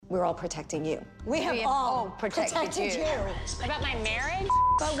we're all protecting you. We have have all all protected you. What about my marriage?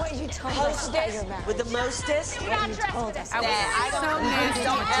 But what you told us about your marriage. With the mostest. What you told us. Don't ever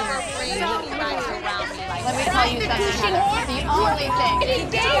bring anybody around me like Let me that. tell you something. The only thing.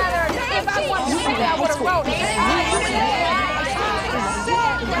 If I want to say that, I would have wrote it.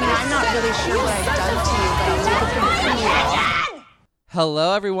 I'm not really sure what I've done to you, but I'll take it from you.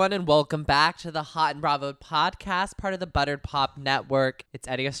 Hello, everyone, and welcome back to the Hot and Bravo podcast, part of the Buttered Pop Network. It's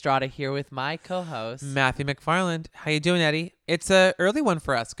Eddie Estrada here with my co-host, Matthew McFarland. How you doing, Eddie? It's a early one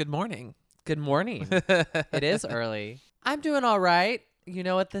for us. Good morning. Good morning. It is early. I'm doing all right. You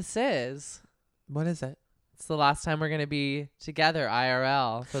know what this is? What is it? It's the last time we're going to be together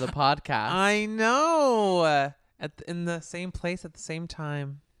IRL for the podcast. I know. In the same place at the same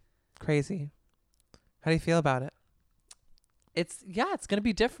time. Crazy. How do you feel about it? It's going to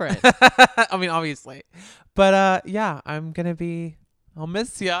be different. I mean, obviously. But yeah, I'll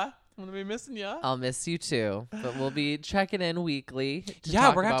miss ya. I'm going to be missing ya. I'll miss you too, but we'll be checking in weekly.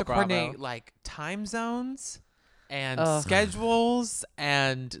 Yeah, we're going to have to Bravo. coordinate like time zones and schedules,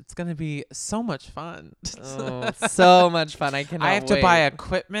 and it's going to be so much fun. Oh, so much fun. I cannot I have wait. to buy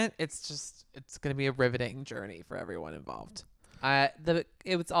equipment. It's going to be a riveting journey for everyone involved.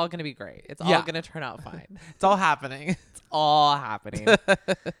 It's all going to be great. It's all Yeah. going to turn out fine. It's all happening. It's all happening.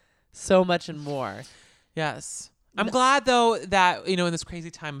 So much and more. Yes. I'm glad, though, that, in this crazy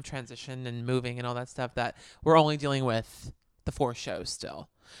time of transition and moving and all that stuff, that we're only dealing with the 4 shows still.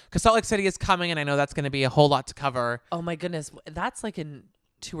 Because Salt Lake City is coming, and I know that's going to be a whole lot to cover. Oh, my goodness. That's like in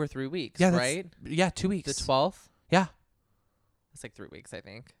 2 or 3 weeks, Yeah, right? Yeah, 2 weeks. The 12th? Yeah. It's like 3 weeks, I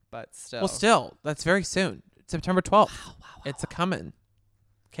think. But still. Well, still, that's very soon. September 12th. Wow. It's a-coming.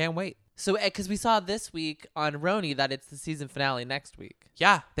 Can't wait. So, because we saw this week on Roni that it's the season finale next week.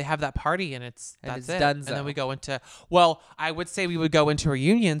 Yeah, they have that party, and that's it's it. donezo. And then we go into, I would say we would go into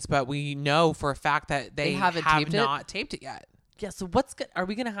reunions, but we know for a fact that they haven't have taped it? not taped it yet. Yeah, so are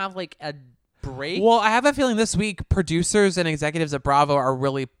we going to have like a break? Well, I have a feeling this week producers and executives at Bravo are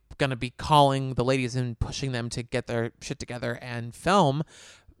really going to be calling the ladies and pushing them to get their shit together and film,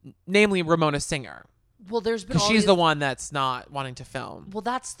 namely Ramona Singer. Well, there's been Because all she's these- the one that's not wanting to film. Well,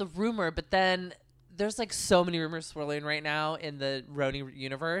 that's the rumor, but then there's like so many rumors swirling right now in the Roni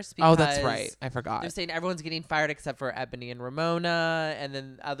universe. Oh, that's because right. I forgot. They're saying everyone's getting fired except for Ebony and Ramona, and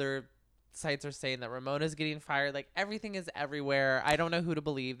then other sites are saying that Ramona's getting fired. Like, everything is everywhere. I don't know who to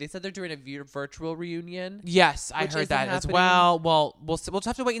believe. They said they're doing a virtual reunion. Yes, I which heard isn't that as happening. well. Well, we'll just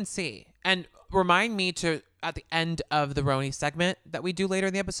have to wait and see. And remind me to, at the end of the Roni segment that we do later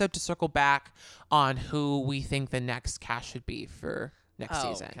in the episode, to circle back on who we think the next cast should be for next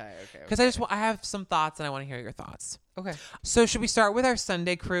season. Okay. Because I have some thoughts and I want to hear your thoughts. Okay. So should we start with our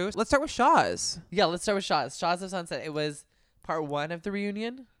Sunday cruise? Let's start with Shaw's. Yeah, let's start with Shaw's. Shaw's of Sunset. It was part 1 of the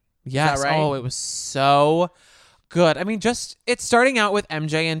reunion. Yes. right? Oh, it was so good. I mean, it's starting out with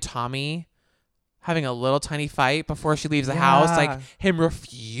MJ and Tommy having a little tiny fight before she leaves the house, like him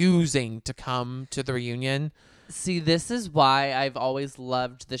refusing to come to the reunion. See, this is why I've always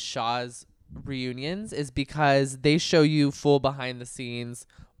loved the Shaw's reunions, is because they show you full behind the scenes,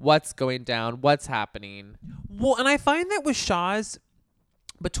 what's going down, what's happening. Well, and I find that with Shaw's,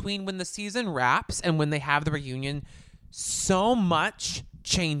 between when the season wraps and when they have the reunion, so much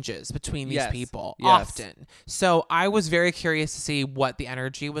changes between these Yes. people Yes. often. So I was very curious to see what the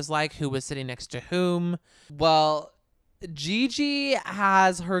energy was like, who was sitting next to whom. Well, Gigi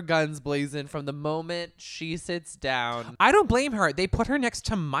has her guns blazing from the moment she sits down. I don't blame her. They put her next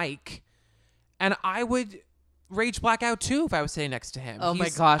to Mike, and I would rage blackout too if I was sitting next to him. Oh my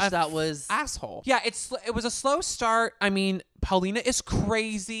He's gosh, a that was asshole. Yeah, it was a slow start. I mean, Paulina is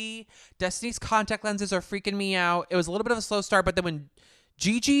crazy. Destiny's contact lenses are freaking me out. It was a little bit of a slow start, but then when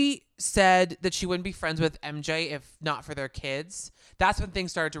Gigi said that she wouldn't be friends with MJ if not for their kids, that's when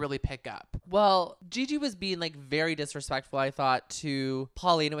things started to really pick up. Well, Gigi was being like very disrespectful, I thought, to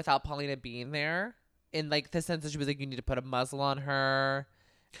Paulina without Paulina being there. In like the sense that she was like, you need to put a muzzle on her.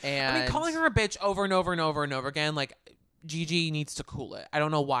 And I mean, calling her a bitch over and over and over and over again, like, Gigi needs to cool it. I don't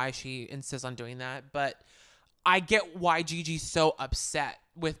know why she insists on doing that, but I get why Gigi's so upset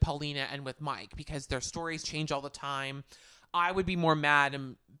with Paulina and with Mike, because their stories change all the time. I would be more mad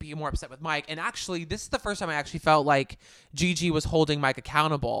and be more upset with Mike. And actually, this is the first time I actually felt like Gigi was holding Mike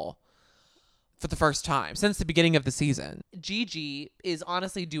accountable for the first time since the beginning of the season. Gigi is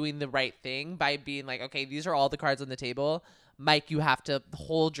honestly doing the right thing by being like, okay, these are all the cards on the table. Mike, you have to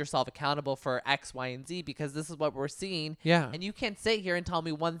hold yourself accountable for X, Y, and Z because this is what we're seeing. Yeah. And you can't sit here and tell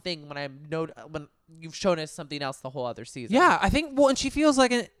me one thing when you've shown us something else the whole other season. Yeah, I think, well, and she feels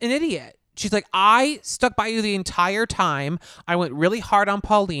like an idiot. she's like, I stuck by you the entire time. I went really hard on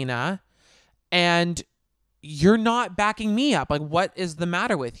Paulina, and you're not backing me up. Like, what is the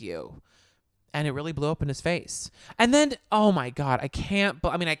matter with you? And it really blew up in his face. And then, oh my God, I can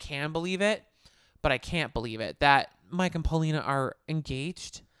believe it, but I can't believe it that Mike and Paulina are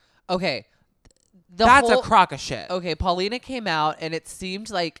engaged. Okay. That's a crock of shit. Okay, Paulina came out and it seemed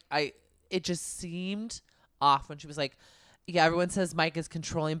like it just seemed off when she was like, yeah, everyone says Mike is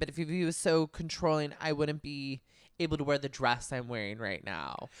controlling, but if he was so controlling, I wouldn't be able to wear the dress I'm wearing right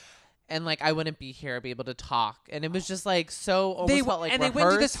now. And like I wouldn't be here, be able to talk, and it was just like so almost felt like and rehearsed. they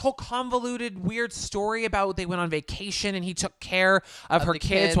went through this whole convoluted, weird story about they went on vacation and he took care of her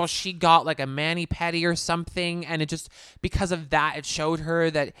kids while she got like a mani-pedi or something, and it just because of that, it showed her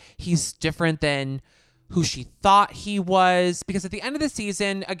that he's different than who she thought he was. Because at the end of the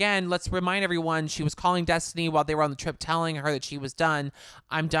season, again, let's remind everyone, she was calling Destiny while they were on the trip, telling her that she was done.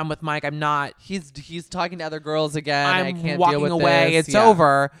 I'm done with Mike. I'm not. He's talking to other girls again. I'm I can't walking deal with away. this. It's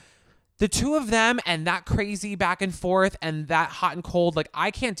over. The two of them and that crazy back and forth and that hot and cold, like I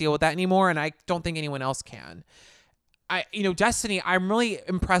can't deal with that anymore, and I don't think anyone else can. Destiny, I'm really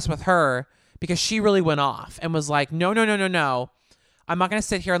impressed with her because she really went off and was like, no. I'm not going to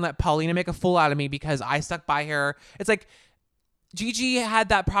sit here and let Paulina make a fool out of me because I stuck by her. It's like Gigi had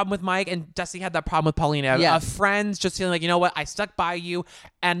that problem with Mike and Destiny had that problem with Paulina. Yes. Friends just feeling like, you know what? I stuck by you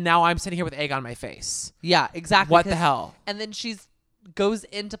and now I'm sitting here with egg on my face. Yeah, exactly. What the hell? And then goes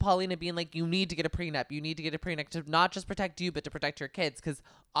into Paulina being like, you need to get a prenup. You need to get a prenup to not just protect you, but to protect your kids. Because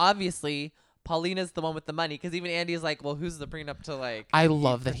obviously Paulina's the one with the money. Because even Andy is like, well, who's the prenup to like? I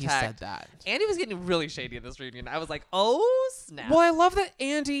love that he said that. Andy was getting really shady in this reunion. I was like, oh snap. Well, I love that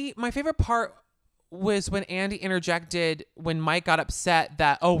Andy. My favorite part was when Andy interjected when Mike got upset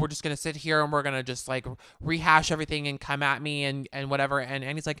that, oh, we're just gonna sit here and we're gonna just like rehash everything and come at me and whatever. And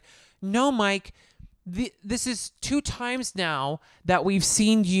Andy's like, no, Mike. This is 2 times now that we've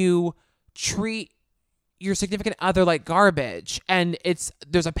seen you treat your significant other like garbage, and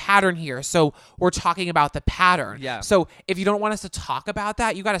there's a pattern here. So we're talking about the pattern. Yeah. So if you don't want us to talk about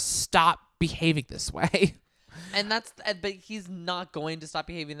that, you got to stop behaving this way. And but he's not going to stop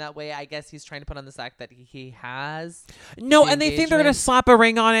behaving that way. I guess he's trying to put on this act that he has. No, and they think they're going to slap a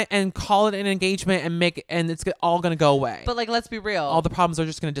ring on it and call it an engagement and it's all going to go away. But like, let's be real. All the problems are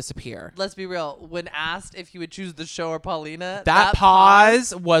just going to disappear. Let's be real. When asked if he would choose the show or Paulina, that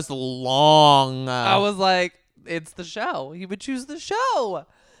pause was long. I was like, it's the show. He would choose the show.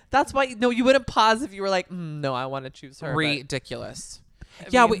 That's why. No, you wouldn't pause if you were like, no, I want to choose her. Ridiculous.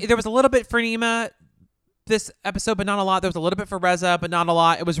 There was a little bit for Nima this episode, but not a lot. There was a little bit for Reza, but not a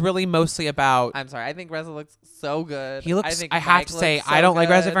lot. It was really mostly about. I'm sorry. I think Reza looks so good. He looks. I have Mike to say, looks so I don't like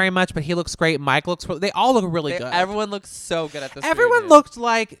Reza good. very much, but he looks great. Mike looks. They all look really good. Everyone looks so good at this. Everyone reunion. looked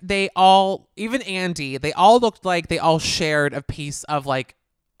like they all, even Andy. They all looked like they all shared a piece of like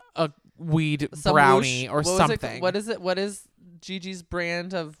a weed brownie or something. What is it? What is Gigi's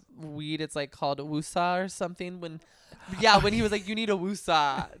brand of weed? It's like called Wusa or something. When he was like, you need a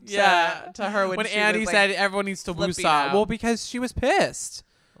Wusa. To her when she Andy was, like, said everyone needs to flipping Wusa. out. Well, because she was pissed.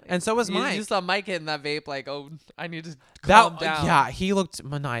 And so was Mike. You saw Mike hitting that vape like, oh, I need to calm down. Yeah, he looked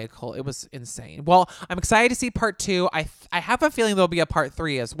maniacal. It was insane. Well, I'm excited to see part 2. I have a feeling there'll be a part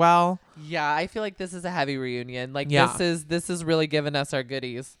 3 as well. Yeah, I feel like this is a heavy reunion. Like Yeah. this is really giving us our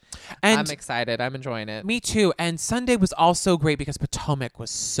goodies. And I'm excited. I'm enjoying it. me too. And Sunday was also great because Potomac was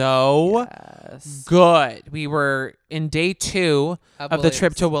so Yes. good. We were in day 2 Of of the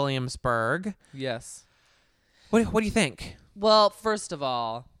trip to Williamsburg. Yes. What do you think? Well, first of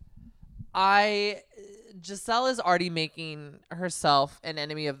all, Giselle is already making herself an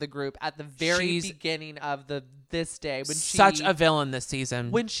enemy of the group at the very She's beginning of this day when Such a villain this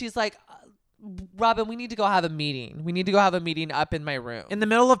season. when she's like, Robin, we need to go have a meeting. We need to go have a meeting up in my room. in the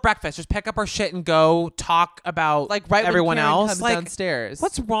middle of breakfast, just pick up our shit and go talk about Like right everyone when Karen else. comes Like, downstairs.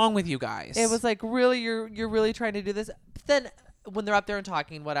 what's wrong with you guys? It was like, really, you're really trying to do this. But then when they're up there and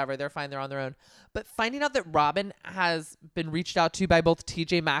talking, whatever, they're fine. They're on their own. But finding out that Robin has been reached out to by both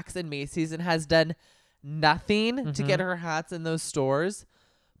TJ Maxx and Macy's and has done nothing to get her hats in those stores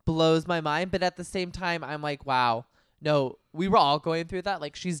blows my mind. But at the same time, I'm like, wow, no, we were all going through that.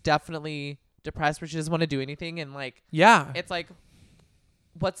 Like, she's definitely depressed where she doesn't want to do anything. And like, yeah. it's like,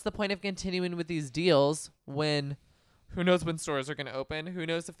 what's the point of continuing with these deals when who knows when stores are going to open? Who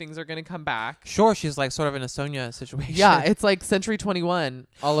knows if things are going to come back? Sure, she's like sort of in a Sonia situation. Yeah, it's like Century 21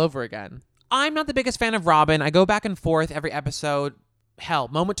 all over again. I'm not the biggest fan of Robin. I go back and forth every episode, hell,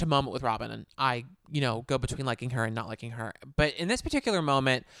 moment to moment with Robin, and I, go between liking her and not liking her. But in this particular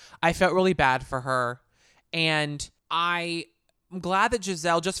moment, I felt really bad for her, and I glad that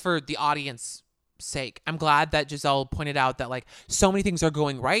Giselle, just for the audience sake, I'm glad that Giselle pointed out that like so many things are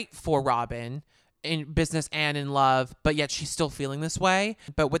going right for Robin in business and in love, but yet she's still feeling this way.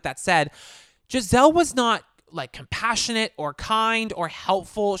 But with that said, Giselle was not like compassionate or kind or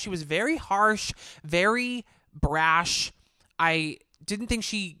helpful. She was very harsh, very brash. I didn't think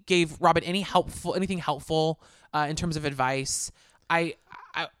she gave Robin anything helpful in terms of advice.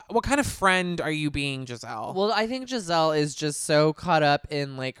 What kind of friend are you being, Giselle? Well, I think Giselle is just so caught up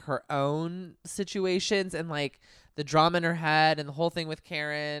in like her own situations and like the drama in her head and the whole thing with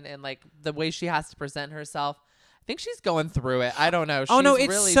Karen and like the way she has to present herself. I think she's going through it. I don't know. Oh no, She's it's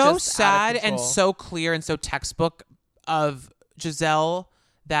really so just out of sad and control. so clear and so textbook of Giselle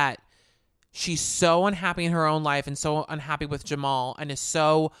that she's so unhappy in her own life and so unhappy with Jamal and is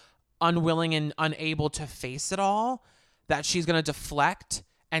so unwilling and unable to face it all that she's going to deflect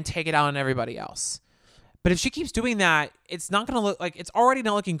and take it out on everybody else. But if she keeps doing that, it's not going to look like it's already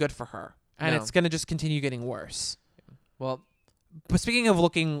not looking good for her. And No. it's going to just continue getting worse. Well, But speaking of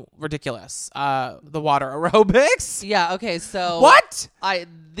looking ridiculous, the water aerobics. yeah. Okay. So What?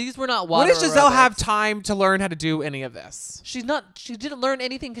 These were not When water does Giselle aerobics. have time to learn how to do any of this? She didn't learn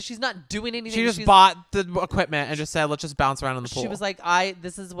anything because she's not doing anything. She just She's- bought the equipment and just said, let's just bounce around in the pool. She was like,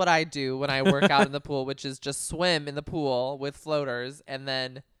 this is what I do when I work out in the pool, which is just swim in the pool with floaters and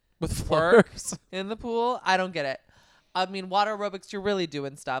then with work floaters. in the pool. I don't get it. I mean, water aerobics, you're really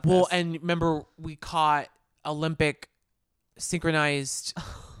doing stuff. Well, and remember we caught Olympic synchronized.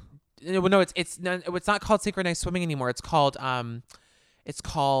 No, it's not called synchronized swimming anymore. It's called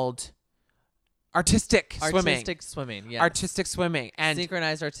artistic swimming. artistic swimming. Yeah. Artistic swimming and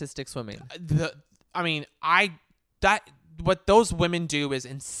Synchronized artistic swimming. what those women do is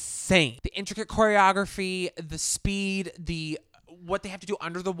insane. The intricate choreography, the speed, what they have to do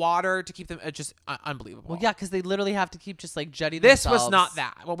under the water to keep them just unbelievable. Well, yeah, because they literally have to keep just like jetting This themselves. was not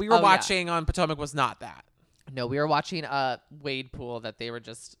that. What we were Oh, yeah. watching on Potomac was not that. No, we were watching a wade pool that they were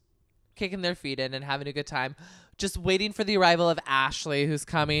just kicking their feet in and having a good time. Just waiting for the arrival of Ashley, who's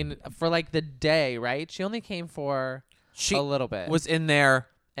coming for like the day, right? She only came for She a little bit. was in there,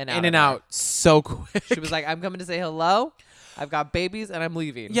 And in out and of out so quick. She was like, I'm coming to say hello. I've got babies and I'm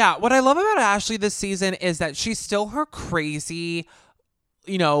leaving. Yeah, what I love about Ashley this season is that she's still her crazy,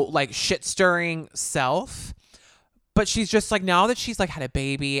 like shit-stirring self. But she's just like, now that she's like had a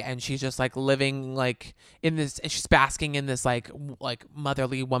baby and she's just like living like in this, and she's basking in this like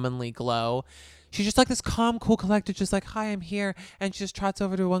motherly, womanly glow. She's just like this calm, cool, collected, just like, hi, I'm here. And she just trots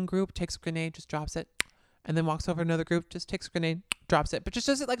over to one group, takes a grenade, just drops it. And then walks over to another group, just takes a grenade, drops it. But just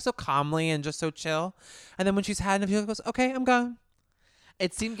does it like so calmly and just so chill. And then when she's had enough, she goes, okay, I'm going.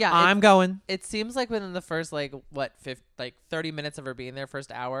 It seemed, yeah. I'm going. It seems like within the first 30 minutes of her being there,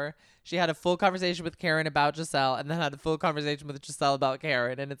 first hour, she had a full conversation with Karen about Giselle, and then had a full conversation with Giselle about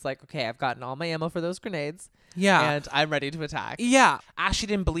Karen. And it's like, okay, I've gotten all my ammo for those grenades, Yeah. and I'm ready to attack. Yeah. Ashley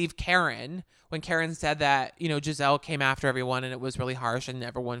didn't believe Karen when Karen said that, Giselle came after everyone and it was really harsh and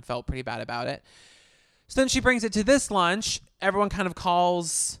everyone felt pretty bad about it. So then she brings it to this lunch. Everyone kind of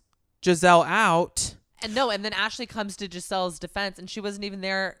calls Giselle out. And then Ashley comes to Giselle's defense, and she wasn't even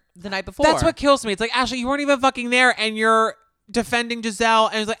there the night before. That's what kills me. It's like, Ashley, you weren't even fucking there and you're defending Giselle.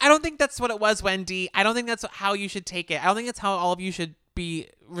 And it's like, I don't think that's what it was, Wendy. I don't think that's how you should take it. I don't think that's how all of you should be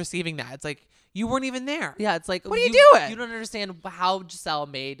receiving that. It's like, you weren't even there. Yeah, it's like, What are you doing? You don't understand how Giselle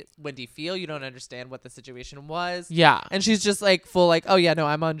made Wendy feel. You don't understand what the situation was. Yeah. And she's just like full like, oh yeah, no,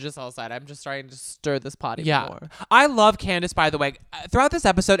 I'm on Giselle's side. I'm just trying to stir this pot even Yeah. more. I love Candace, by the way. Throughout this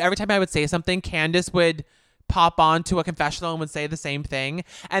episode, every time I would say something, Candace would pop on to a confessional and would say the same thing.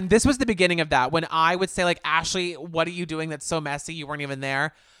 And this was the beginning of that. When I would say like, Ashley, what are you doing that's so messy? You weren't even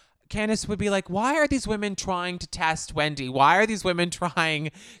there. Candace would be like, why are these women trying to test Wendy? Why are these women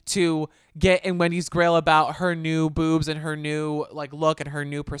trying to get in Wendy's grill about her new boobs and her new like look and her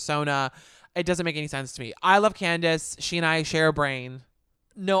new persona? It doesn't make any sense to me. I love Candace. She and I share a brain.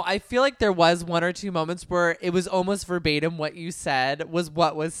 No, I feel like there was one or two moments where it was almost verbatim what you said was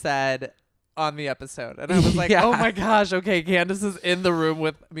what was said on the episode. And I was like, Yeah. oh my gosh, okay, Candace is in the room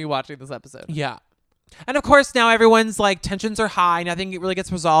with me watching this episode. Yeah. And of course, now everyone's like, tensions are high. Nothing really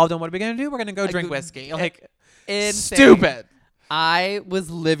gets resolved. And what are we going to do? We're going to go drink whiskey. Like, Insane. stupid. I was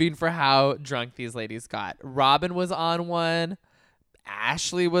living for how drunk these ladies got. Robin was on one.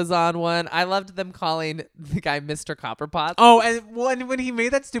 Ashley was on one. I loved them calling the guy Mr. Copperpot. Oh, and when he made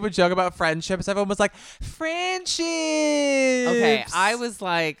that stupid joke about friendships, everyone was like, friendships. Okay, I was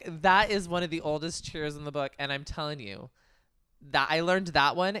like, that is one of the oldest cheers in the book, and I'm telling you that I learned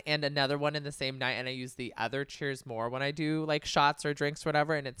that one and another one in the same night, and I use the other cheers more when I do like shots or drinks or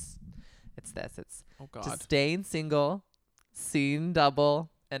whatever, and it's this. It's Oh, God. just staying single scene double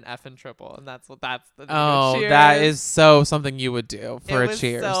and F and triple, and that's the Oh, cheers. that is so something you would do for it a was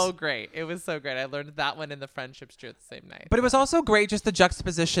cheers. so great. It was so great. I learned that one in the friendships cheer the same night. But it was also great just the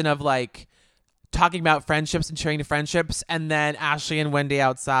juxtaposition of like talking about friendships and cheering to friendships, and then Ashley and Wendy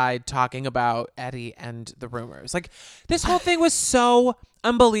outside talking about Eddie and the rumors. Like this whole thing was so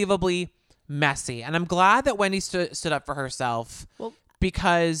unbelievably messy, and I'm glad that Wendy stood up for herself. Well-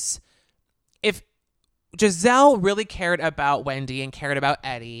 because if Giselle really cared about Wendy and cared about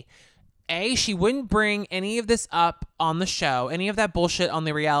Eddie, she wouldn't bring any of this up on the show, any of that bullshit on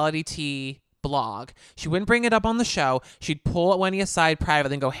the Reality Tea blog. She wouldn't bring it up on the show. She'd pull Wendy aside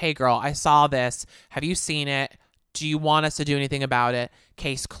privately and go, hey girl, I saw this. Have you seen it? Do you want us to do anything about it?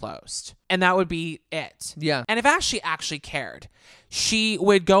 Case closed. And that would be it. Yeah. And if Ashley actually cared, she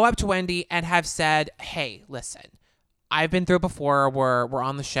would go up to Wendy and have said, hey, listen, I've been through it before where we're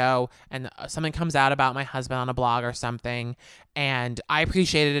on the show and something comes out about my husband on a blog or something. And I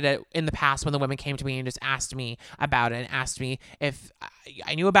appreciated it in the past when the women came to me and just asked me about it and asked me if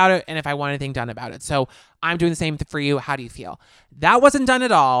I knew about it and if I want anything done about it. So I'm doing the same for you. How do you feel? That wasn't done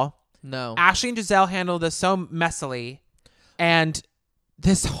at all. No. Ashley and Giselle handled this so messily. And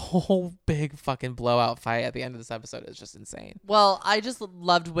this whole big fucking blowout fight at the end of this episode is just insane. Well, I just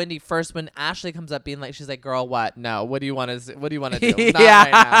loved Wendy first when Ashley comes up being like, she's like, girl, what? No. What do you want to do? Not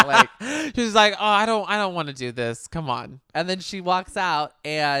right now. Like, she's like, oh, I don't want to do this. Come on. and then she walks out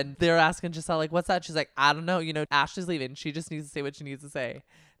and they're asking Giselle, like, what's that? She's like, I don't know. Ashley's leaving. She just needs to say what she needs to say.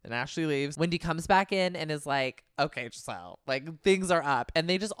 Then Ashley leaves. Wendy comes back in and is like, okay, Giselle, like things are up. And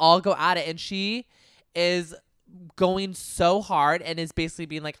they just all go at it. And she is going so hard and is basically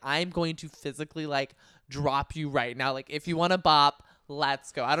being like, I'm going to physically like drop you right now. Like if you want to bop,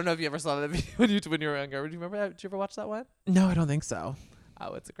 let's go. I don't know if you ever saw that video when you were younger. Do you remember that? Did you ever watch that one? No, I don't think so.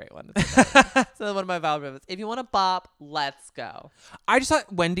 Oh, it's a great one. It's one of my valid moments. If you want to bop, let's go. I just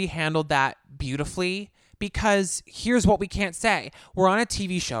thought Wendy handled that beautifully because here's what we can't say. We're on a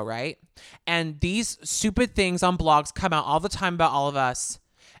TV show, right? And these stupid things on blogs come out all the time about all of us.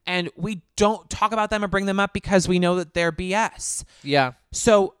 And we don't talk about them or bring them up because we know that they're BS. Yeah.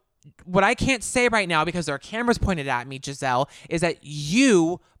 So what I can't say right now, because there are cameras pointed at me, Giselle, is that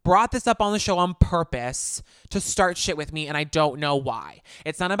you brought this up on the show on purpose to start shit with me, and I don't know why.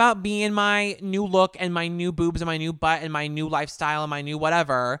 It's not about me and my new look and my new boobs and my new butt and my new lifestyle and my new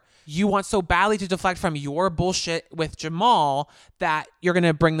whatever. You want so badly to deflect from your bullshit with Jamal that you're going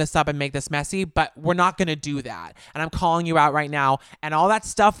to bring this up and make this messy, but we're not going to do that. And I'm calling you out right now. And all that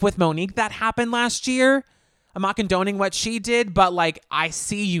stuff with Monique that happened last year, I'm not condoning what she did, but like I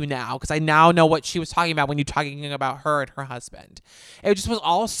see you now because I now know what she was talking about when you're talking about her and her husband. It just was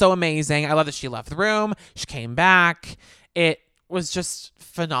all so amazing. I love that she left the room. She came back. It was just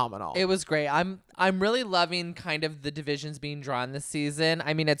phenomenal. It was great. I'm really loving kind of the divisions being drawn this season.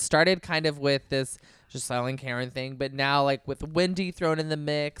 I mean, it started kind of with this Giselle and Karen thing, but now like with Wendy thrown in the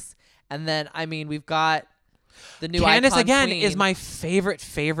mix, and then I mean we've got the new Candace icon again queen. is my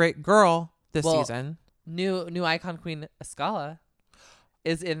favorite girl this Well, season. New icon queen Escala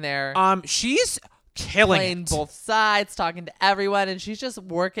is in there. She's killing playing it. both sides, talking to everyone, and she's just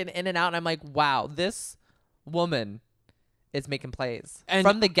working in and out. And I'm like, wow, this woman is making plays And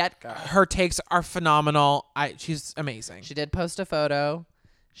from the get-go. Her takes are phenomenal. She's amazing. She did post a photo.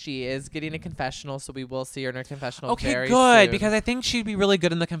 She is getting a confessional, so we will see her in her confessional Okay, very good, soon. because I think she'd be really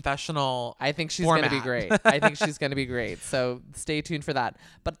good in the confessional. I think she's going to be format. great. I think she's going to be great. So stay tuned for that.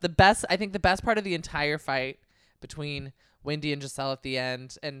 But the best part of the entire fight between Wendy and Giselle at the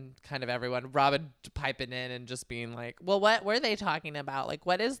end and kind of everyone, Robin piping in and just being like, well, what were they talking about? Like,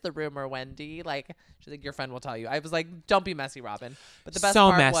 what is the rumor, Wendy? Like, she's like, your friend will tell you. I was like, don't be messy, Robin. But the best So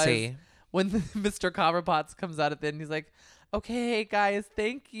part messy. was when Mr. Copperpots comes out at the end, he's like, okay, guys,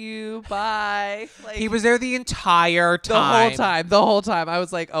 thank you. Bye. Like, He was there the entire time. The whole time. I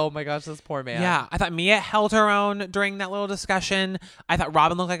was like, oh my gosh, this poor man. Yeah, I thought Mia held her own during that little discussion. I thought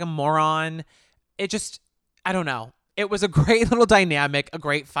Robin looked like a moron. It just, I don't know. It was a great little dynamic, a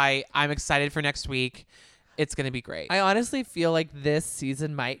great fight. I'm excited for next week. It's going to be great. I honestly feel like this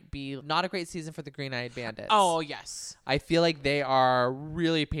season might be not a great season for the Green-Eyed Bandits. Oh, yes. I feel like they are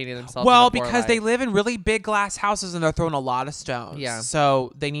really painting themselves Well, in a poor because they light. live in really big glass houses and they're throwing a lot of stones. Yeah.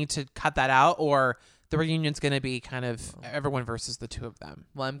 So they need to cut that out, or the reunion's going to be kind of everyone versus the two of them.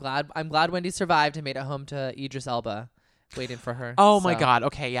 Well, I'm glad Wendy survived and made it home to Idris Elba waiting for her. Oh, my So- God.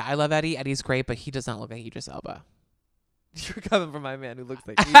 Okay, yeah, I love Eddie. Eddie's great, but he does not look like Idris Elba. You're coming from my man who looks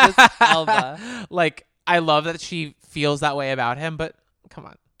like Idris Elba. Like, I love that she feels that way about him, but come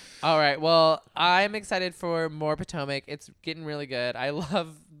on. All right. Well, I'm excited for more Potomac. It's getting really good. I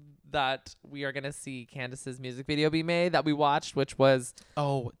love that we are gonna see Candace's music video be made that we watched, which was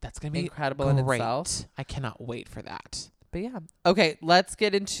Oh, that's gonna be incredible in great. itself. I cannot wait for that. But yeah. Okay, let's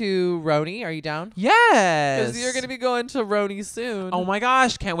get into Roni. Are you down? Yes, Because you're gonna be going to Roni soon. Oh my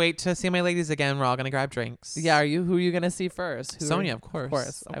gosh, can't wait to see my ladies again. We're all gonna grab drinks. Yeah, are you? Who are you gonna see first? Sonia, of course. Of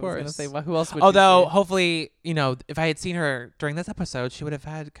course. Of I was gonna course. say, well, who else would? Although, you see? hopefully, if I had seen her during this episode, she would have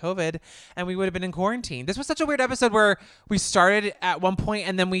had COVID and we would have been in quarantine. This was such a weird episode where we started at one point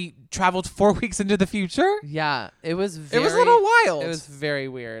and then we traveled 4 weeks into the future. Yeah, it was. It was a little wild. It was very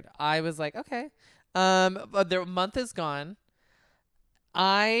weird. I was like, okay, but the month is gone.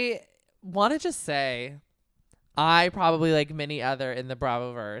 I want to just say, I probably, like many other in the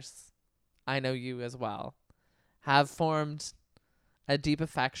Bravoverse, I know you as well, have formed a deep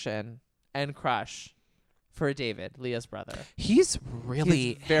affection and crush for David, Leah's brother. He's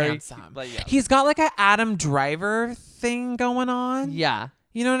really He's very handsome. cute, like, yeah. He's got like a Adam Driver thing going on. Yeah,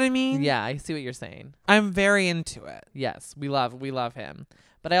 You know what I mean? yeah, I see what you're saying. I'm very into it. Yes, we love him.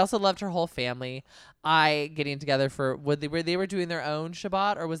 But I also loved her whole family. Getting together for they were doing their own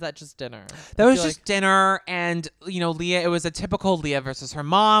Shabbat, or was that just dinner? That I was feel just dinner, and Leah. It was a typical Leah versus her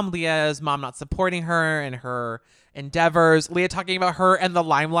mom. Leah's mom not supporting her in her endeavors. Leah talking about her and the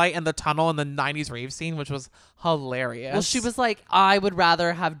limelight and the tunnel and the '90s rave scene, which was hilarious. Well, she was like, I would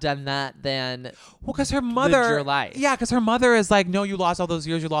rather have done that than because her mother, your life. yeah, because her mother is like, no, you lost all those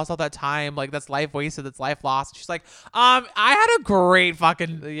years, you lost all that time, like that's life wasted, that's life lost. She's like, I had a great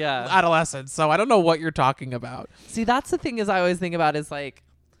fucking adolescence, so I don't know what you're talking about. See, that's the thing is I always think about is like,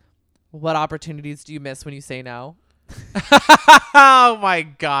 what opportunities do you miss when you say no? Oh my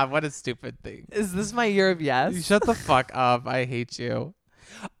god, what a stupid thing. Is this my year of yes? You shut the fuck up. I hate you.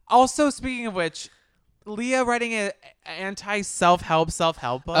 Also, speaking of which, Leah writing an anti-self-help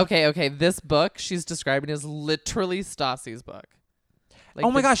book. Okay. This book she's describing is literally Stassi's book. Like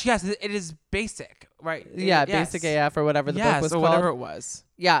oh my gosh, yes, it is basic, right? Yeah, Yes. Basic AF or whatever the book was or called. whatever it was.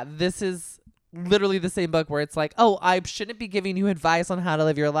 Yeah, this is literally the same book where it's like, oh, I shouldn't be giving you advice on how to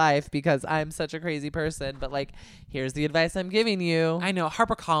live your life because I'm such a crazy person, but like, here's the advice I'm giving you. I know,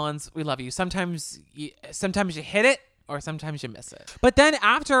 HarperCollins, we love you. Sometimes you hit it or sometimes you miss it. But then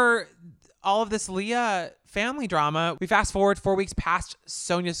after all of this Leah family drama, we fast forward 4 weeks past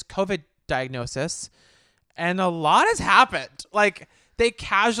Sonia's COVID diagnosis and a lot has happened. Like, they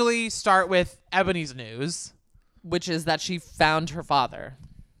casually start with Ebony's news, which is that she found her father.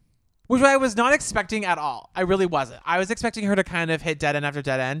 which I was not expecting at all. I really wasn't. I was expecting her to kind of hit dead end after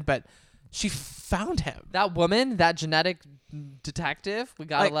dead end, but she found him. That woman, that genetic detective, we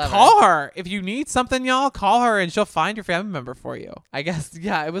gotta Like, love call her. If you need something, y'all, call her and she'll find your family member for you. I guess,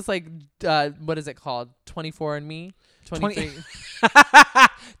 yeah, it was like, what is it called? 24andMe? 23.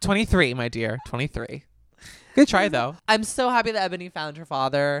 23, my dear. 23. Good try, though. I'm so happy that Ebony found her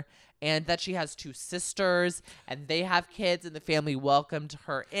father and that she has 2 sisters and they have kids and the family welcomed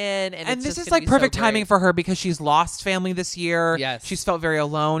her in. And it's this just is gonna like be so perfect great. timing for her because she's lost family this year. Yes. She's felt very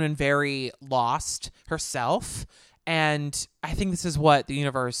alone and very lost herself. And I think this is what the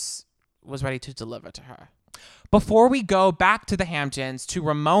universe was ready to deliver to her. Before we go back to the Hamptons, to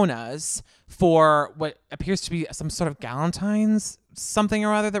Ramona's for what appears to be some sort of Galentine's something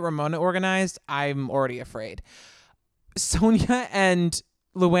or other that Ramona organized, I'm already afraid. Sonia and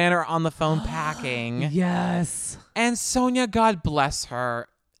Luann are on the phone packing. Yes. And Sonia, God bless her,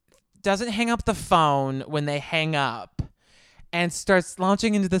 doesn't hang up the phone when they hang up and starts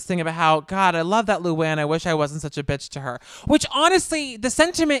launching into this thing about how, God, I love that Luann. I wish I wasn't such a bitch to her. Which, honestly, the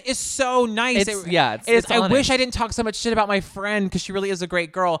sentiment is so nice. It's I honest. wish I didn't talk so much shit about my friend because she really is a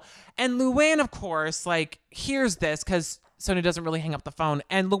great girl. And Luann, of course, like, hears this because Sonia doesn't really hang up the phone.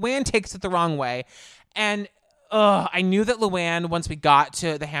 And Luann takes it the wrong way. And I knew that Luann, once we got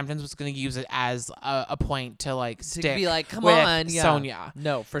to the Hamptons, was going to use it as a point to like stick To be like, come with on, yeah. Sonia.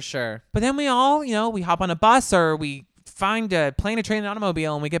 No, for sure. But then we all, we hop on a bus or we find a plane, a train, an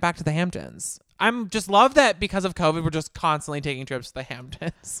automobile, and we get back to the Hamptons. I'm just love that because of COVID, we're just constantly taking trips to the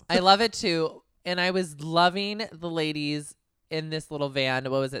Hamptons. I love it too. And I was loving the ladies in this little van.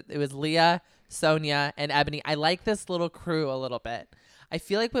 What was it? It was Leah, Sonia, and Ebony. I like this little crew a little bit. I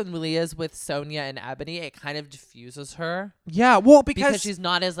feel like when Leah's with Sonia and Ebony, it kind of diffuses her. Yeah, well, Because she's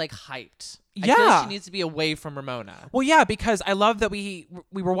not as like hyped. I feel Yeah. like she needs to be away from Ramona. Well, yeah, because I love that we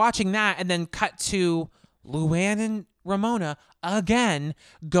were watching that and then cut to Luann and Ramona again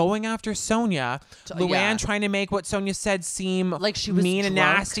going after Sonia. Luann yeah. trying to make what Sonia said seem Like she was mean and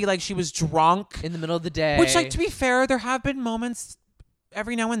drunk. nasty, like she was drunk. In the middle of the day. Which, like, to be fair, there have been moments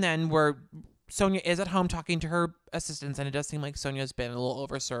every now and then where Sonia is at home talking to her assistants, and it does seem like Sonia's been a little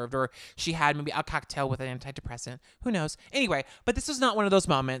overserved, or she had maybe a cocktail with an antidepressant. Who knows? Anyway, but this was not one of those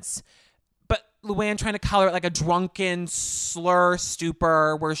moments. But Luann trying to color it like a drunken slur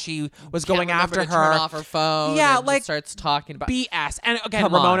stupor where she was Can't going remember after to her. turn off her phone. Yeah, and like, just starts talking about BS. And again,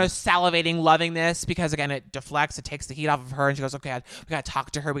 Come on. Ramona's salivating, loving this because, again, it deflects. It takes the heat off of her. And she goes, okay, we got to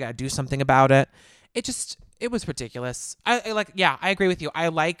talk to her. We got to do something about it. It was ridiculous. I agree with you. I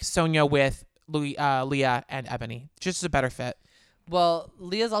like Sonia with Leah and Ebony. Just a better fit. Well,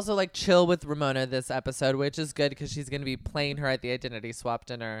 Leah's also like chill with Ramona this episode, which is good because she's going to be playing her at the identity swap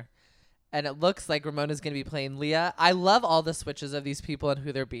dinner. And it looks like Ramona's going to be playing Leah. I love all the switches of these people and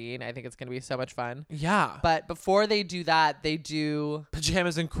who they're being. I think it's going to be so much fun. Yeah. But before they do that, they do...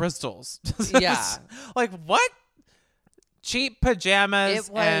 Pajamas and crystals. Yeah. Like, what? Cheap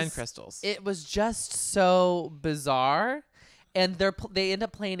pajamas and crystals. It was just so bizarre. And they end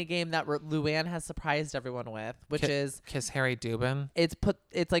up playing a game that Luann has surprised everyone with, which is... Kiss Harry Dubin. It's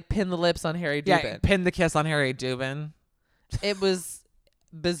like pin the lips on Harry Dubin. Yeah, pin the kiss on Harry Dubin. It was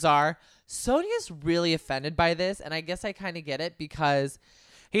bizarre. Sonia's really offended by this, and I guess I kind of get it because...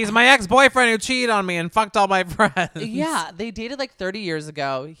 He's my ex-boyfriend who cheated on me and fucked all my friends. Yeah, they dated like 30 years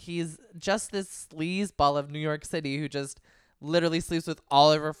ago. He's just this sleazeball of New York City who just literally sleeps with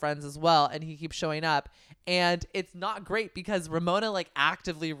all of her friends as well, and he keeps showing up. And it's not great because Ramona like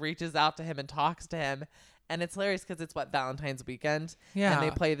actively reaches out to him and talks to him. And it's hilarious because it's Valentine's weekend. Yeah. And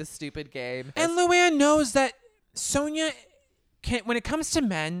they play this stupid game. And Luann knows that Sonia, when it comes to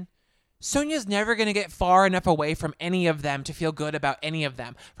men, Sonia's never going to get far enough away from any of them to feel good about any of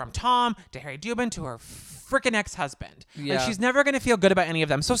them. From Tom to Harry Dubin to her freaking ex-husband. Yeah. Like, she's never going to feel good about any of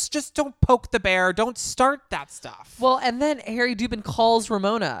them. So just don't poke the bear. Don't start that stuff. Well, and then Harry Dubin calls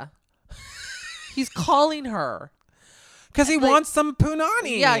Ramona. He's calling her. Because he like, wants some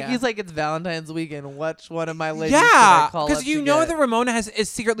punani. Yeah, he's like, it's Valentine's weekend. Which one of my ladies Yeah, should I call because up you to know get? that Ramona is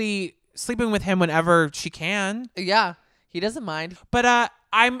secretly sleeping with him whenever she can. Yeah, he doesn't mind. But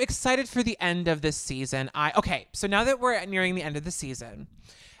I'm excited for the end of this season. So now that we're nearing the end of the season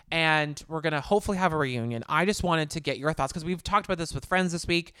and we're going to hopefully have a reunion, I just wanted to get your thoughts because we've talked about this with friends this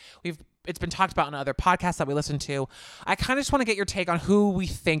week. It's been talked about in other podcasts that we listen to. I kind of just want to get your take on who we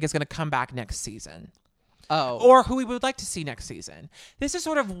think is going to come back next season. Oh. Or who we would like to see next season. This is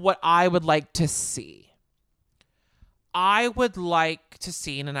sort of what I would like to see. I would like to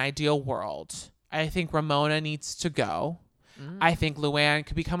see in an ideal world, I think Ramona needs to go. I think Luann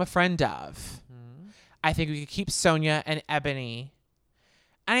could become a friend of. I think we could keep Sonia and Ebony.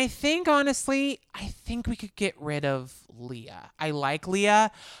 And I think, honestly, we could get rid of Leah. I like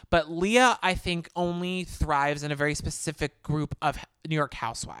Leah, but Leah, I think, only thrives in a very specific group of New York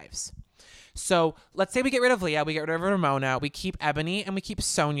housewives. So let's say we get rid of Leah, we get rid of Ramona, we keep Ebony, and we keep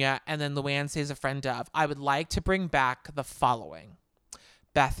Sonia, and then Luann stays a friend of. I would like to bring back the following: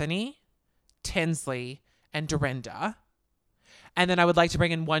 Bethany, Tinsley, and Dorinda. And then I would like to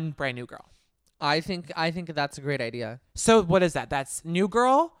bring in one brand new girl. I think that's a great idea. So what is that? That's new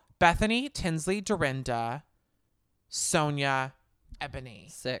girl, Bethany, Tinsley, Dorinda, Sonia, Ebony.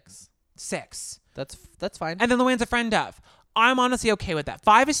 6. 6. That's fine. And then Luann's a friend of. I'm honestly okay with that.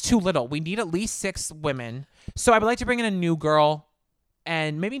 5 is too little. We need at least 6 women. So I would like to bring in a new girl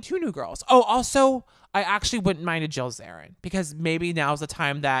and maybe 2 new girls. Oh, also, I actually wouldn't mind a Jill Zarin because maybe now's the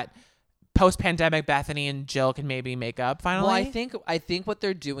time that post-pandemic Bethany and Jill can maybe make up finally. Well, I think what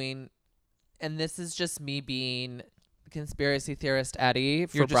they're doing, and this is just me being conspiracy theorist Eddie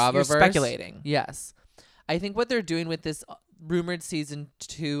for Bravoverse. You're speculating. Yes. I think what they're doing with this rumored season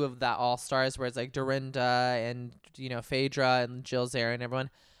 2 of that All Stars, where it's like Dorinda and Phaedra and Jill Zarin and everyone,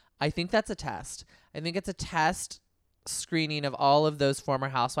 I think that's a test. I think it's a test screening of all of those former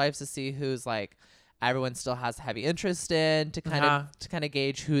housewives to see who's like everyone still has heavy interest in, to kind of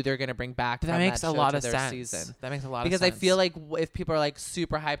gauge who they're going to bring back. That from makes that a show lot to of their sense. Season. That makes a lot of because sense. I feel like if people are like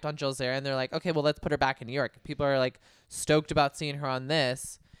super hyped on Jill Zarin, they're like, okay, well, let's put her back in New York. People are like stoked about seeing her on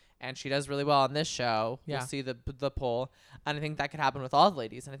this, and she does really well on this show. Yeah. We'll see the poll, and I think that could happen with all the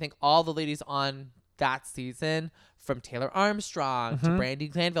ladies. And I think all the ladies on that season, from Taylor Armstrong to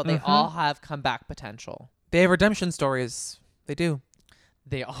Brandi Glanville, they all have comeback potential. They have redemption stories. They do.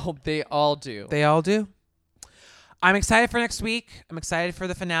 They all do. They all do. I'm excited for next week. I'm excited for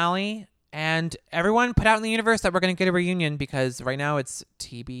the finale. And everyone put out in the universe that we're going to get a reunion because right now it's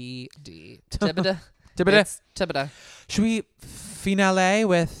TBD. Tibida. Tibida. Tibida. Should we finale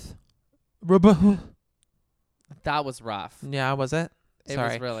with... That was rough. Yeah, was it? It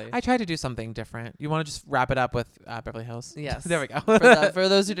Sorry. was really. I tried to do something different. You want to just wrap it up with Beverly Hills? Yes. There we go. For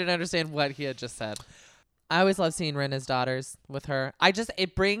those who didn't understand what he had just said. I always love seeing Rinna's daughters with her.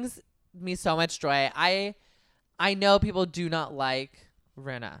 It brings me so much joy. I know people do not like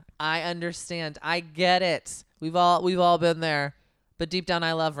Rinna. I understand. I get it. We've all been there. But deep down,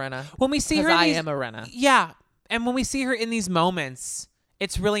 I love Rinna. When we see her, I am a Rinna. Yeah, and when we see her in these moments,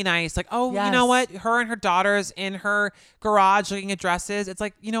 it's really nice. Like, oh, you know Yes. what? Her and her daughters in her garage looking at dresses. It's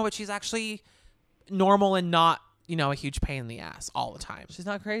like, you know what? She's actually normal and not, a huge pain in the ass all the time. She's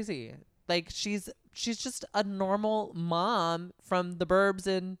not crazy. Like she's just a normal mom from the burbs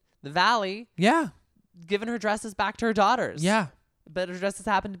in the valley, Yeah, giving her dresses back to her daughters. yeah. But her dresses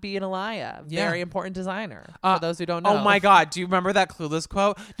happen to be an Alaya, Yeah. very important designer. For those who don't know. Oh my God. Do you remember that Clueless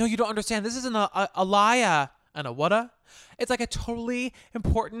quote? No, you don't understand. This isn't a Alaya and a whata. It's like a totally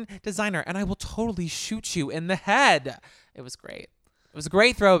important designer, and I will totally shoot you in the head. It was great. It was a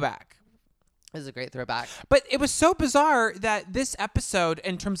great throwback. It was a great throwback. But it was so bizarre that this episode,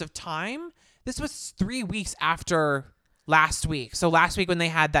 in terms of time, this was 3 weeks after last week. So last week when they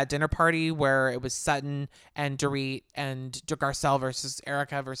had that dinner party where it was Sutton and Dorit and Garcelle versus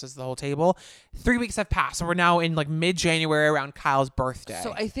Erica versus the whole table, 3 weeks have passed. So we're now in like mid-January around Kyle's birthday.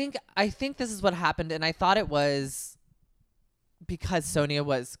 So I think this is what happened, and I thought it was because Sonia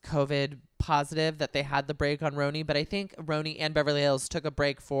was COVID positive that they had the break on Roni, but I think Roni and Beverly Hills took a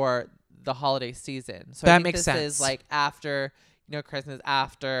break for the holiday season. So That I think makes this sense. is like after, Christmas,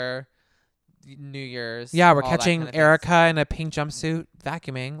 after New Year's. yeah, we're all that catching kind of thing. Erica in a pink jumpsuit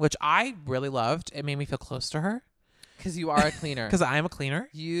vacuuming, which I really loved. It made me feel close to her Because you are a cleaner. because I am a cleaner.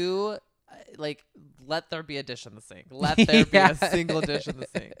 You, let there be a dish in the sink. Let there be Yeah. a single dish in the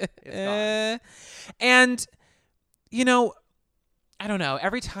sink. It's gone. And, I don't know.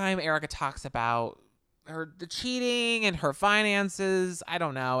 Every time Erica talks about the cheating and her finances, I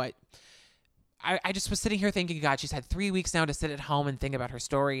don't know. I just was sitting here thinking, God, she's had 3 weeks now to sit at home and think about her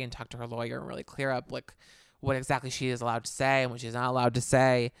story and talk to her lawyer and really clear up like what exactly she is allowed to say and what she's not allowed to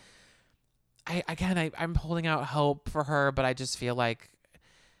say. I'm holding out hope for her, but I just feel like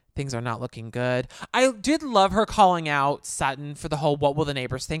things are not looking good. I did love her calling out Sutton for the whole "what will the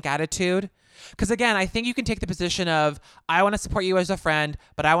neighbors think" attitude. Because again, I think you can take the position of, I want to support you as a friend,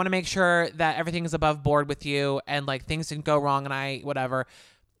 but I want to make sure that everything is above board with you and like things didn't go wrong and whatever.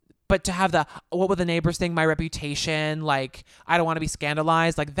 But to have the "what will the neighbors think," my reputation, like I don't want to be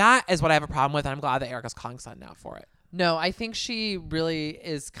scandalized, like that is what I have a problem with. And I'm glad that Erica's calling Sutton out for it. No, I think she really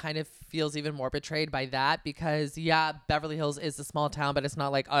is kind of feels even more betrayed by that because, yeah, Beverly Hills is a small town, but it's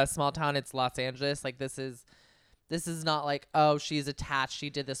not like a small town. It's Los Angeles. Like this is not like, oh, she's attached. She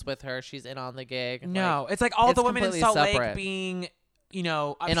did this with her. She's in on the gig. No, it's like all the women in completely Salt separate. Lake being,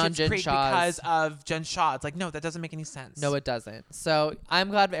 up And on Schitt's Jen Creek Shaw's. because of Jen Shaw. It's like, no, that doesn't make any sense. No, it doesn't. So I'm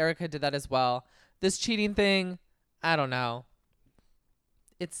glad Erica did that as well. This cheating thing, I don't know.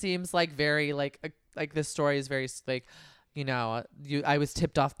 It seems like very like this story is very like, I was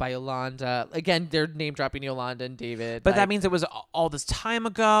tipped off by Yolanda. Again, they're name dropping Yolanda and David. But that means it was all this time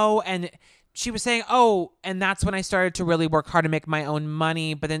ago. And she was saying, oh, and that's when I started to really work hard to make my own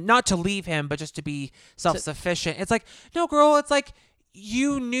money. But then not to leave him, but just to be self-sufficient. It's like, no, girl, it's like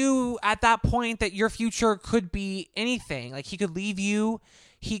you knew at that point that your future could be anything. Like he could leave you.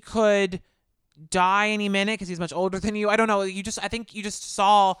 He could die any minute because he's much older than you. I don't know. I think you just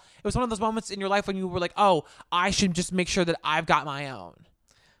saw, it was one of those moments in your life when you were like, oh, I should just make sure that I've got my own.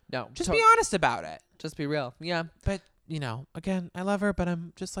 No, Just be honest about it. Just be real. Yeah. But, again, I love her, but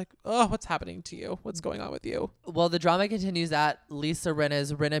I'm just like, oh, what's happening to you? What's going on with you? Well, the drama continues at Lisa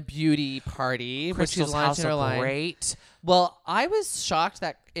Rinna's Rinna Beauty Party, which she's Crystal's house launching her line. great. Well, I was shocked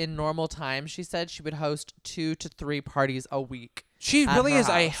that in normal times, she said she would host 2 to 3 parties a week. She at really her is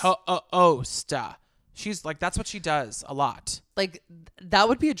a house. host. She's like, that's what she does a lot. Like, that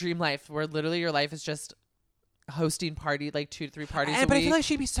would be a dream life where literally your life is just hosting 2 to 3 parties a But I week. feel like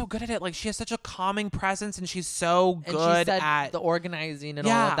she'd be so good at it. Like she has such a calming presence and she's so And good she said at the organizing and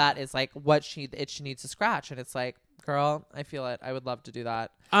all Yeah. of that is like what she needs to scratch. And it's like, girl, I feel it. I would love to do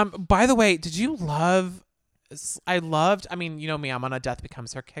that. By the way, did you love I mean, you know me, I'm on a Death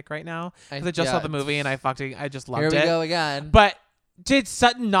Becomes Her kick right now. Because I just saw the movie and I just loved it. Here we go again. But did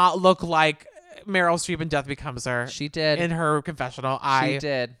Sutton not look like Meryl Streep in Death Becomes Her? She did. In her confessional. She I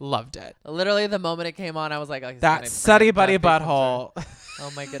did. loved it. Literally, the moment it came on, I was like, That Sutty Buddy Butthole.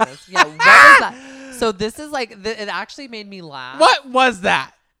 Oh my goodness. Yeah, what was that? So this is like, it actually made me laugh. What was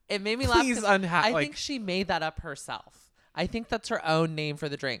that? It made me laugh. Please 'cause I like- think she made that up herself. I think that's her own name for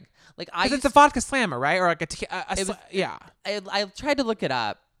the drink. Like Because it's a vodka slammer, right? Or like yeah. I tried to look it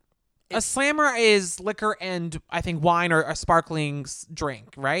up. A slammer is liquor and I think wine or a sparkling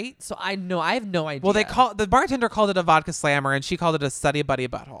drink, right? So I have no idea. Well, the bartender called it a vodka slammer and she called it a Sutty Buddy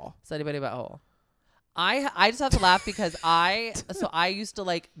Butthole. Sutty Buddy Butthole. I just have to laugh because I used to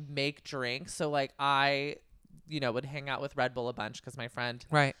like make drinks. So like I, would hang out with Red Bull a bunch because my friend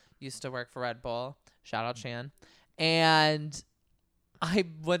Right. used to work for Red Bull. Shout out Shan. And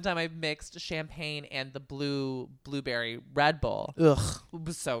one time I mixed champagne and the blueberry Red Bull. Ugh. It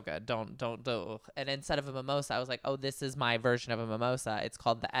was so good. Don't. And instead of a mimosa, I was like, oh, this is my version of a mimosa. It's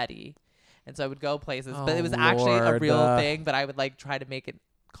called the Eddie. And so I would go places, but it was actually a Lord. real thing. But I would like try to make it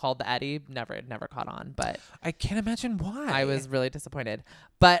called the Eddie. It never caught on. But I can't imagine why. I was really disappointed.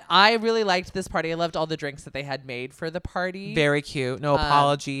 But I really liked this party. I loved all the drinks that they had made for the party. very cute. No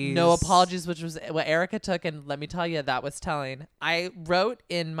apologies. No apologies, which was what Erica took. And let me tell you, that was telling. I wrote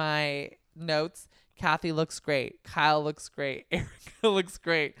in my notes, Kathy looks great. Kyle looks great. Erica looks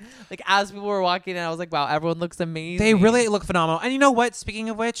great. Like as people were walking in, I was like, wow, everyone looks amazing. They really look phenomenal. And you know what? Speaking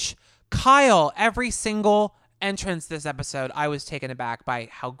of which, Kyle, every single entrance this episode, I was taken aback by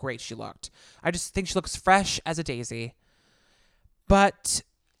how great she looked. I just think she looks fresh as a daisy. But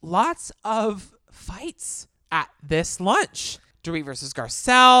lots of fights at this lunch. Dorit versus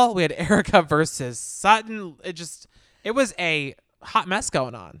Garcelle. We had Erica versus Sutton. It was a hot mess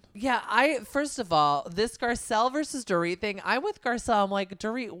going on. Yeah, first of all, this Garcelle versus Dorit thing, I'm with Garcelle. I'm like,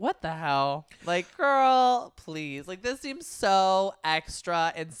 Dorit, what the hell? Like, girl, please. Like, this seems so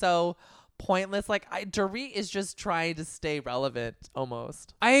extra and so pointless. Like, Dorit is just trying to stay relevant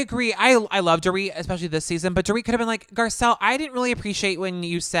almost. I agree. I love Dorit, especially this season, but Dorit could have been like, Garcelle, I didn't really appreciate when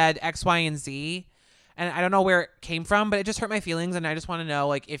you said X, Y, and Z. And I don't know where it came from, but it just hurt my feelings. And I just want to know,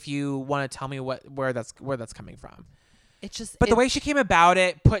 like, if you want to tell me where that's coming from. But the way she came about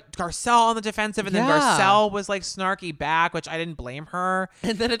it put Garcelle on the defensive, and then Garcelle was like snarky back, which I didn't blame her.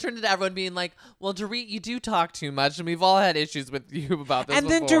 And then it turned into everyone being like, well, Dorit, you do talk too much, and we've all had issues with you about this. And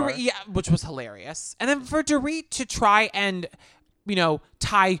before. then Dorit, which was hilarious. And then for Dorit to try and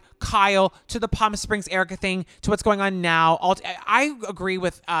tie Kyle to the Palm Springs Erica thing, to what's going on now. I agree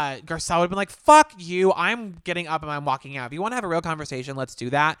with Garcelle would have been like, fuck you. I'm getting up and I'm walking out. If you want to have a real conversation, let's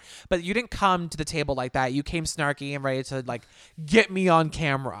do that. But you didn't come to the table like that. You came snarky and ready to like get me on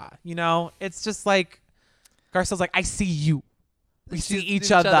camera. It's just like Garcelle's like, I see you. We see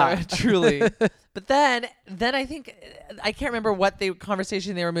each other. Truly. But then I think, I can't remember what the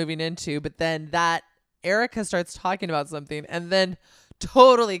conversation they were moving into, but then that Erica starts talking about something and then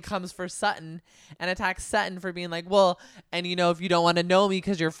totally comes for Sutton and attacks Sutton for being like, well, and if you don't want to know me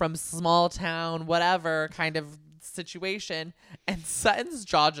because you're from small town, whatever kind of situation. And Sutton's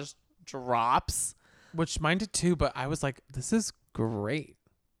jaw just drops. Which mine did too, but I was like, this is great.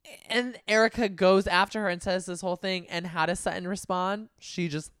 And Erica goes after her and says this whole thing. And how does Sutton respond? She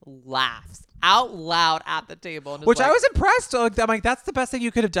just laughs out loud at the table. And Which I was impressed. I'm like, that's the best thing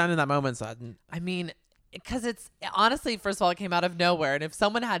you could have done in that moment, Sutton. I mean, because it's honestly, first of all, it came out of nowhere. And if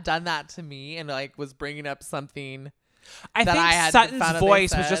someone had done that to me and like was bringing up something, I think Sutton's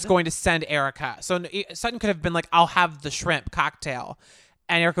voice was just going to send Erica. So Sutton could have been like, I'll have the shrimp cocktail.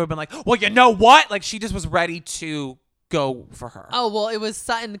 And Erica would have been like, well, you know what? Like she just was ready to go for her. Oh, well, it was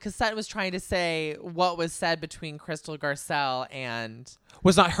Sutton because Sutton was trying to say what was said between Crystal Garcelle and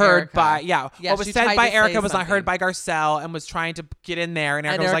was not heard Erica. by what was said by Erica was not heard something. by Garcelle and was trying to get in there, and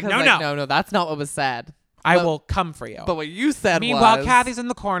Erica was like, Erica's no, that's not what was said. I will come for you. But what you said Meanwhile, was, Kathy's in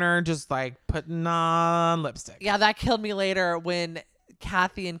the corner just like putting on lipstick. Yeah, that killed me later when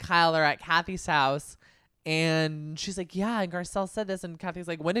Kathy and Kyle are at Kathy's house. And she's like, yeah, and Garcelle said this. And Kathy's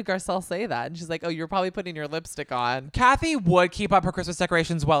like, when did Garcelle say that? And she's like, oh, you're probably putting your lipstick on. Kathy would keep up her Christmas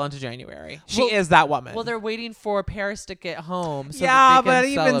decorations well into January. She is that woman. Well, they're waiting for Paris to get home. So yeah, that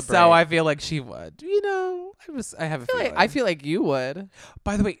they can but even celebrate. so, I feel like she would. I have a feeling. I feel like you would.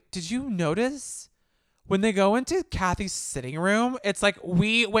 By the way, did you notice when they go into Kathy's sitting room, it's like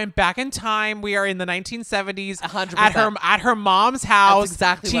we went back in time. We are in the 1970s 100%. at her mom's house.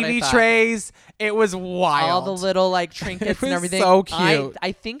 That's exactly what I TV thought. trays. It was wild. All the little like trinkets and everything. So cute.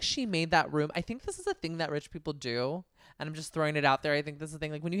 I think she made that room. I think this is a thing that rich people do. And I'm just throwing it out there. I think this is the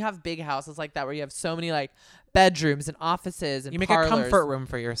thing. Like when you have big houses like that where you have so many like bedrooms and offices and you make parlors, a comfort room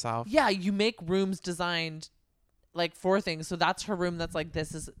for yourself. Yeah, you make rooms designed like for things. So that's her room. That's like,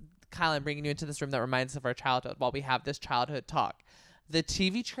 this is Kyle, I'm bringing you into this room that reminds us of our childhood while we have this childhood talk. The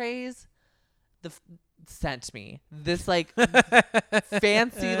TV trays, sent me this like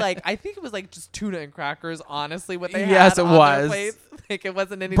fancy, like I think it was like just tuna and crackers. Honestly, what they yes, had it on was. their plates. Like it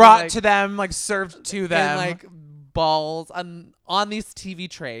wasn't anything brought like, to them, like served to them, and like balls on these TV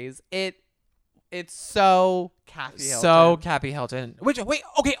trays. It's so Kathy Hilton. So Kathy Hilton.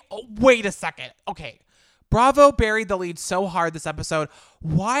 Wait a second. Okay. Bravo buried the lead so hard this episode.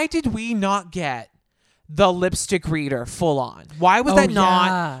 Why did we not get the lipstick reader full on? Why was Oh, that not?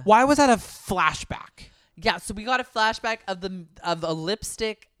 yeah. Why was that a flashback? Yeah, so we got a flashback of a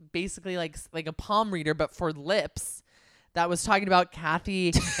lipstick, basically like a palm reader, but for lips. That was talking about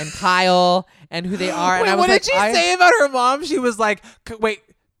Kathy and Kyle and who they are. And Wait, I was what like, did she say about her mom? She was like, wait,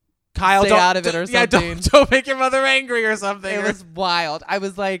 Kyle, Stay don't, out of it or yeah, something. don't make your mother angry or something. It was wild. I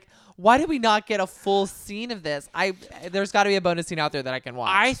was like, why did we not get a full scene of this? There's got to be a bonus scene out there that I can watch.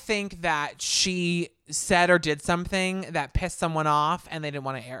 I think that she said or did something that pissed someone off and they didn't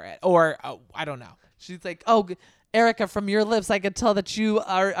want to air it. Or, I don't know. She's like, oh, Erica, from your lips, I could tell that you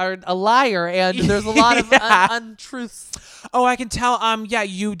are a liar, and there's a lot of untruths. Oh, I can tell. Yeah,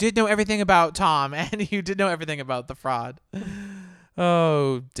 you did know everything about Tom, and you did know everything about the fraud.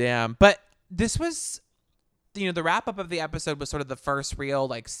 Oh, damn. But this was, the wrap up of the episode was sort of the first real,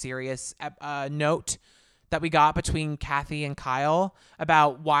 like, serious note that we got between Kathy and Kyle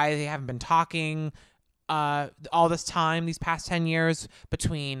about why they haven't been talking all this time, these past 10 years,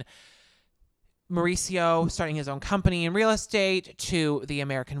 between Mauricio starting his own company in real estate to the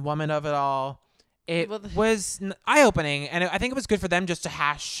American woman of it all. It was eye-opening, and I think it was good for them just to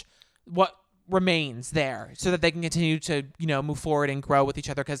hash what remains there so that they can continue to, move forward and grow with each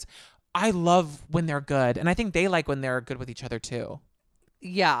other, because I love when they're good, and I think they like when they're good with each other too.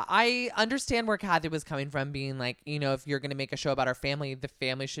 Yeah, I understand where Kathy was coming from, being like, if you're going to make a show about our family, the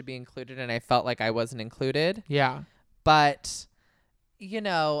family should be included, and I felt like I wasn't included. Yeah. But,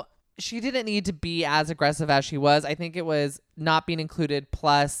 she didn't need to be as aggressive as she was. I think it was not being included,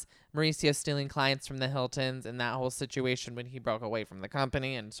 plus Mauricio stealing clients from the Hiltons and that whole situation when he broke away from the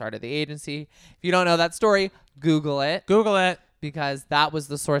company and started the agency. If you don't know that story, Google it. Google it. Because that was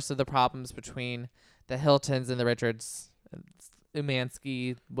the source of the problems between the Hiltons and the Richards,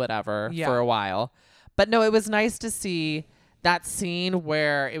 Umansky, whatever, for a while. But no, it was nice to see that scene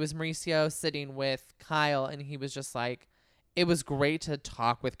where it was Mauricio sitting with Kyle, and he was just like, it was great to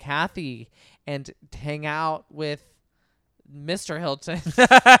talk with Kathy and hang out with Mr. Hilton.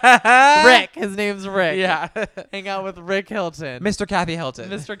 Rick. His name's Rick. Yeah. Hang out with Rick Hilton. Mr. Kathy Hilton.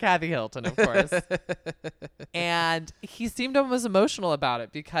 Mr. Kathy Hilton, of course. And he seemed almost emotional about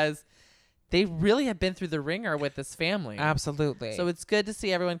it because they really have been through the ringer with this family. Absolutely. So it's good to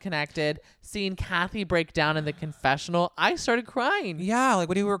see everyone connected. Seeing Kathy break down in the confessional, I started crying. Yeah, like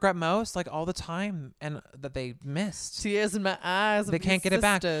what do you regret most? Like all the time and that they missed. Tears in my eyes. They can't get it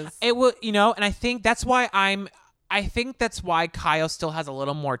back. Sisters. It will, and I think that's why Kyle still has a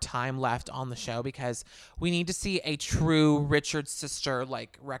little more time left on the show, because we need to see a true Richard sister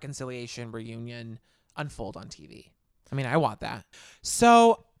like reconciliation reunion unfold on TV. I mean, I want that.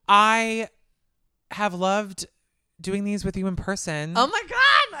 So I have loved doing these with you in person. Oh my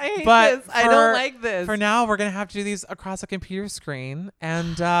God. I hate But this. I don't like this. For now, we're going to have to do these across a computer screen,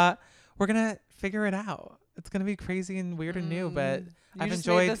 and we're going to figure it out. It's going to be crazy and weird and new, but You I've just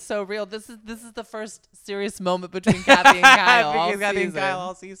enjoyed made this so real. This is the first serious moment between Kathy and Kyle. all Because Kathy and season. Kyle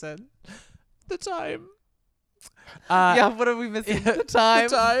all season. The time. Yeah, what are we missing? The time.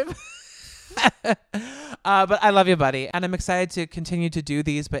 But I love you, buddy. And I'm excited to continue to do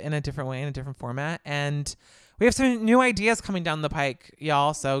these, but in a different way, in a different format. And we have some new ideas coming down the pike,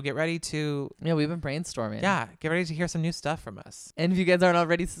 y'all. So get ready to, Yeah, we've been brainstorming. get ready to hear some new stuff from us. And if you guys aren't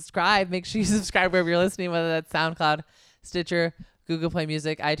already subscribed, make sure you subscribe wherever you're listening, whether that's SoundCloud, Stitcher, Google Play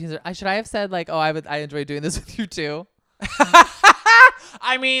Music, iTunes. Or should I have said like, I enjoy doing this with you too?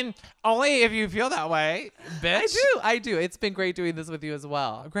 I mean, only if you feel that way, bitch. I do. It's been great doing this with you as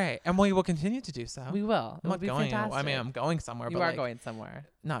well. Great. And we will continue to do so. We will. I'm not It'll be going. fantastic. I mean, I'm going somewhere. You but are like, going somewhere.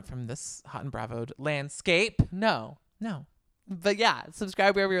 not from this hot and bravoed landscape. No. No. But yeah,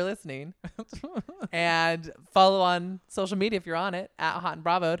 subscribe wherever you're listening. And follow on social media if you're on it, at Hot and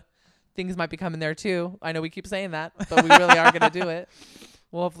Bravoed. Things might be coming there too. I know we keep saying that, but we really are going to do it.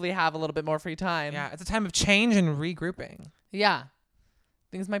 We'll hopefully have a little bit more free time. Yeah, it's a time of change and regrouping. Yeah.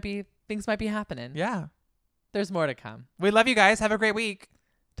 Things might be happening. Yeah. There's more to come. We love you guys. Have a great week.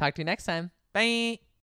 Talk to you next time. Bye.